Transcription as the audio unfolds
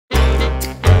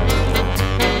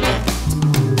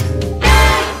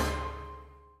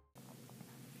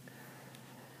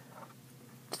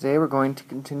Today we're going to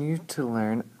continue to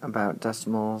learn about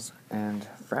decimals and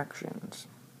fractions.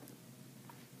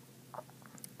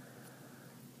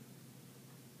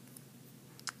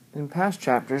 In past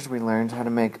chapters we learned how to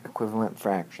make equivalent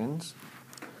fractions.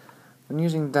 When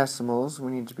using decimals,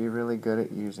 we need to be really good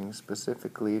at using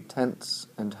specifically tenths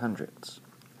and hundredths.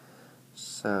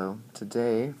 So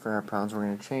today, for our problems, we're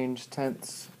going to change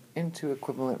tenths into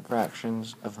equivalent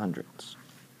fractions of hundredths.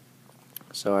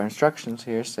 So our instructions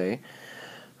here say,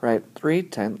 write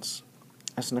 3/10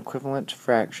 as an equivalent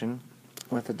fraction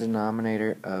with a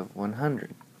denominator of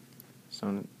 100. So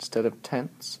instead of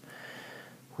tenths,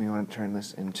 we want to turn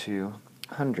this into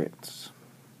hundredths.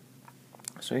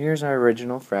 So here's our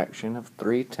original fraction of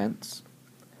 3/10.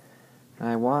 And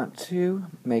I want to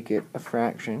make it a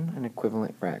fraction, an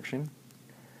equivalent fraction,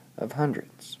 of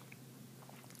hundredths.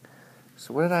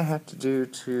 So what did I have to do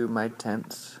to my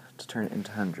tenths to turn it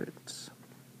into hundredths?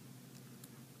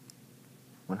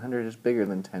 100 is bigger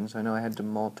than 10, so I know I had to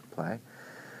multiply.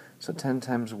 So 10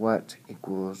 times what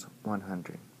equals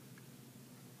 100?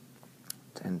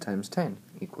 10 times 10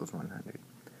 equals 100.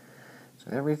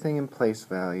 So everything in place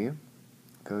value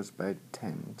goes by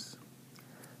tens.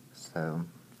 So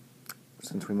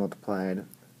since we multiplied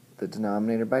the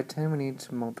denominator by 10, we need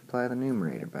to multiply the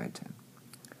numerator by 10.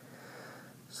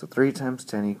 So 3 times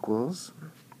 10 equals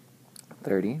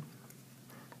 30.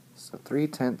 So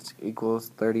 3/10 equals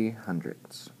 30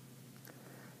 hundredths.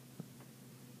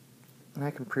 And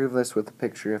I can prove this with a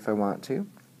picture if I want to.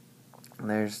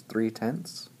 There's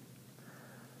 3/10.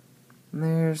 And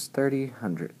there's 30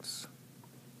 hundredths.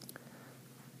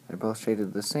 They're both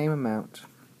shaded the same amount.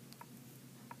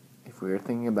 If we were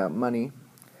thinking about money,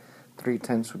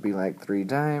 3/10 would be like 3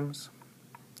 dimes,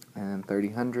 and 30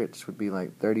 hundredths would be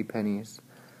like 30 pennies,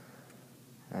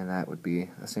 and that would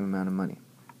be the same amount of money.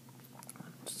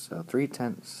 So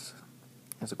 3/10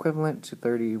 is equivalent to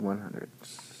 30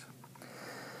 100ths.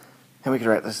 And we could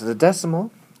write this as a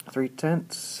decimal,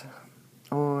 3/10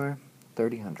 or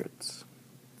 30 hundredths.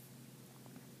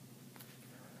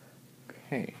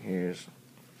 Okay, here's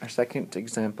our second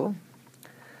example.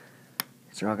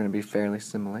 These are all going to be fairly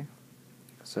similar.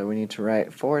 So we need to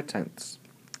write 4/10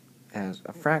 as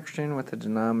a fraction with a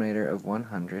denominator of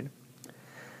 100.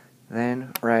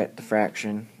 Then write the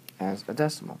fraction as a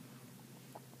decimal.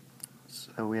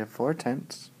 So we have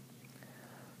 4/10.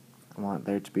 I want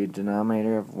there to be a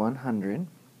denominator of 100.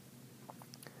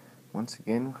 Once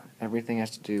again, everything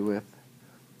has to do with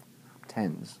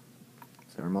tens.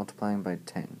 So we're multiplying by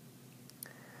 10.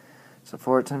 So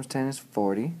 4 times 10 is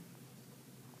 40.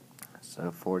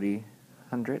 So 40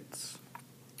 hundredths.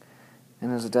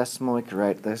 And as a decimal, we could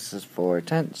write this as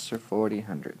 4/10 or 40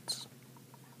 hundredths.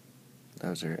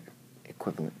 Those are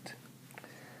equivalent.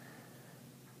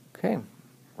 Okay,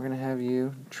 we're going to have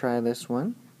you try this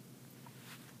one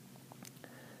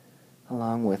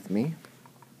along with me.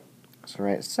 So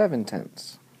write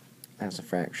 7/10 as a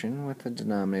fraction with a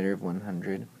denominator of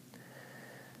 100.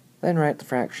 Then write the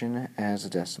fraction as a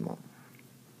decimal.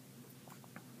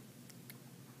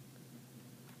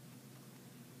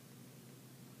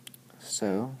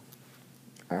 So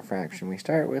our fraction we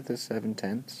start with is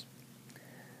 7/10.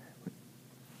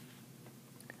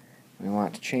 We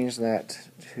want to change that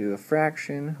to a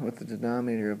fraction with a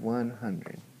denominator of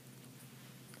 100.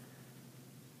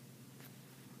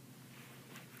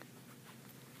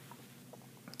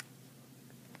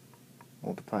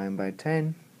 Multiplying by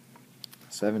 10,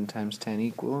 7 times 10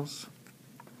 equals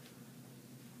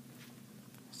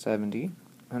 70.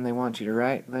 And they want you to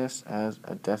write this as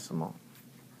a decimal.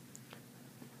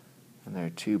 And there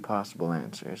are two possible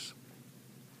answers.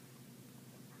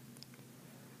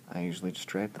 I usually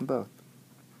just write them both.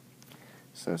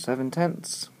 So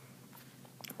 7/10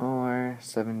 or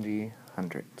 70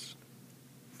 hundredths.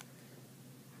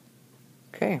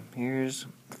 Okay, here's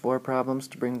 4 problems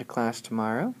to bring to class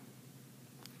tomorrow.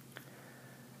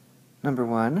 Number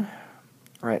 1,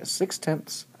 write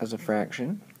 6/10 as a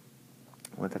fraction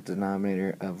with a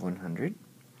denominator of 100.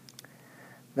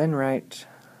 Then write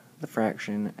the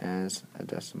fraction as a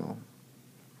decimal.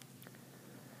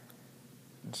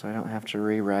 And so I don't have to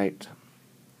rewrite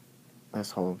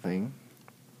this whole thing.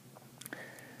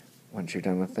 Once you're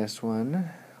done with this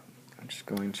one, I'm just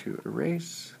going to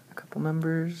erase a couple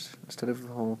numbers instead of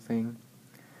the whole thing.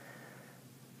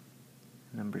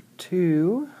 Number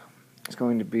 2 is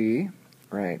going to be,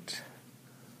 write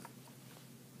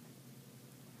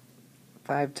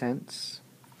 5/10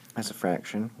 as a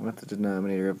fraction with a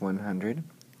denominator of 100.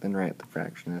 Then write the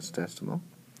fraction as decimal.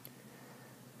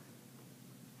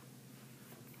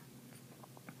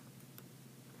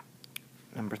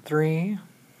 Number 3,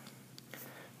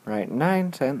 write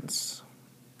 9/10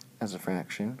 as a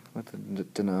fraction with a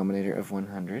denominator of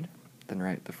 100. Then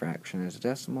write the fraction as a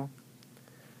decimal.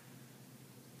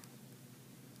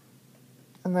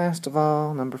 And last of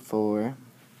all, number 4,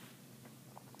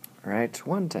 write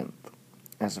 1/10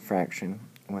 as a fraction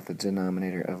with a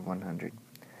denominator of 100.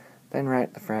 Then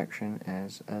write the fraction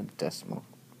as a decimal.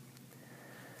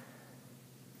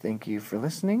 Thank you for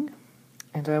listening,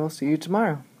 and I will see you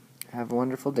tomorrow. Have a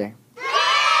wonderful day.